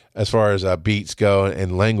heavy as far as beats go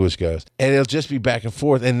and language goes. And it'll just be back and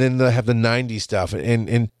forth. And then they'll have the 90s stuff.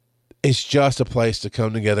 And it's just a place to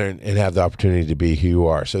come together and have the opportunity to be who you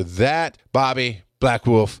are. So that, Bobby Black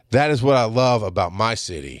Wolf, that is what I love about my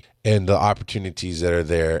city and the opportunities that are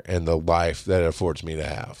there and the life that it affords me to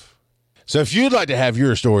have. So if you'd like to have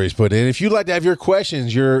your stories put in, if you'd like to have your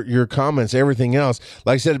questions, your comments, everything else,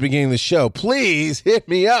 like I said at the beginning of the show, please hit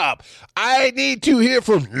me up. I need to hear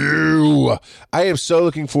from you. I am so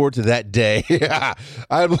looking forward to that day.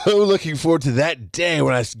 I'm so looking forward to that day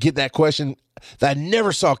when I get that question that I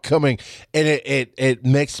never saw coming, and it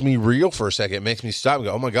makes me reel for a second. It makes me stop and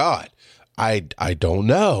go, oh my God, I don't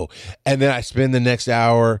know. And then I spend the next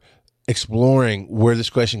hour exploring where this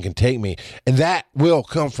question can take me. And that will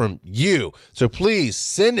come from you. So please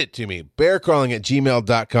send it to me,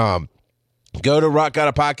 bearcrawling@gmail.com. Go to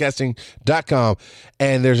rockgodofpodcasting.com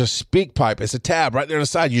and there's a speak pipe. It's a tab right there on the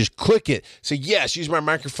side. You just click it. Say, yes, use my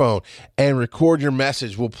microphone and record your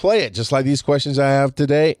message. We'll play it just like these questions I have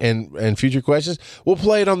today and future questions. We'll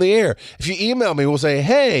play it on the air. If you email me, we'll say,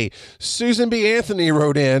 hey, Susan B. Anthony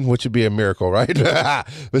wrote in, which would be a miracle, right?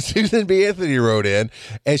 But Susan B. Anthony wrote in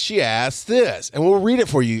and she asked this. And we'll read it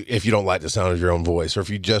for you if you don't like the sound of your own voice or if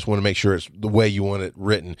you just want to make sure it's the way you want it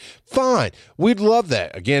written. Fine. We'd love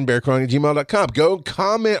that. Again, bearcrawling@gmail.com. Go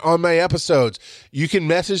comment on my episodes. You can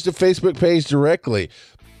message the Facebook page directly.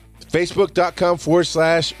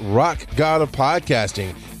 Facebook.com/Rock God of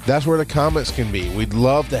Podcasting. That's where the comments can be. We'd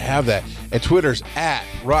love to have that. And Twitter's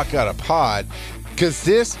 @Rock God of Pod. Because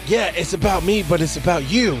this, it's about me, but it's about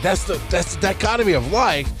you. That's the dichotomy of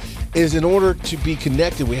life. Is in order to be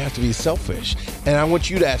connected, we have to be selfish. And I want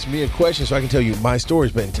you to ask me a question so I can tell you my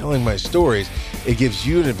stories. But in telling my stories, it gives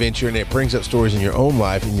you an adventure and it brings up stories in your own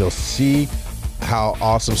life, and you'll see how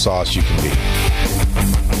awesome sauce you can be.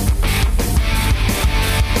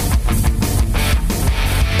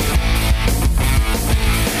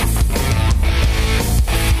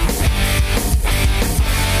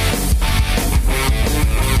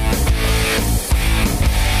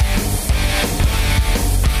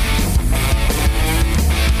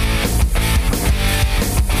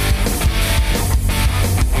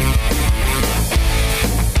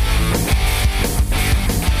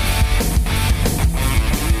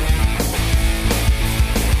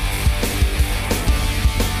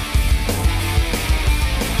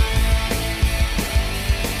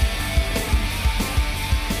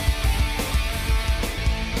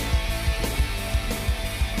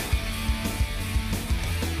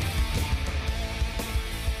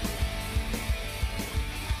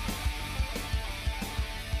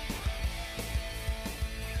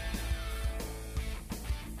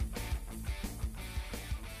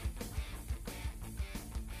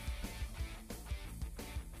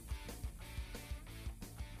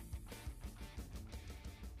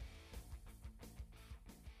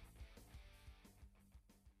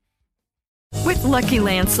 With Lucky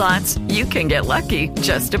Land Slots, you can get lucky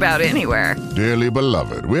just about anywhere. Dearly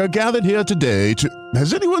beloved, we are gathered here today to...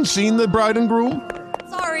 Has anyone seen the bride and groom?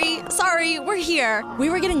 Sorry, we're here. We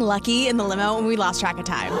were getting lucky in the limo and we lost track of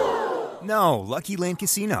time. No, Lucky Land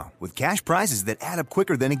Casino, with cash prizes that add up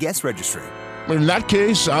quicker than a guest registry. In that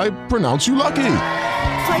case, I pronounce you lucky.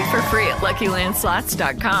 Play for free at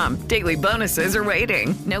LuckyLandSlots.com. Daily bonuses are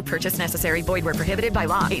waiting. No purchase necessary. Void where prohibited by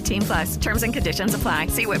law. 18+. Terms and conditions apply.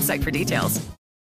 See website for details.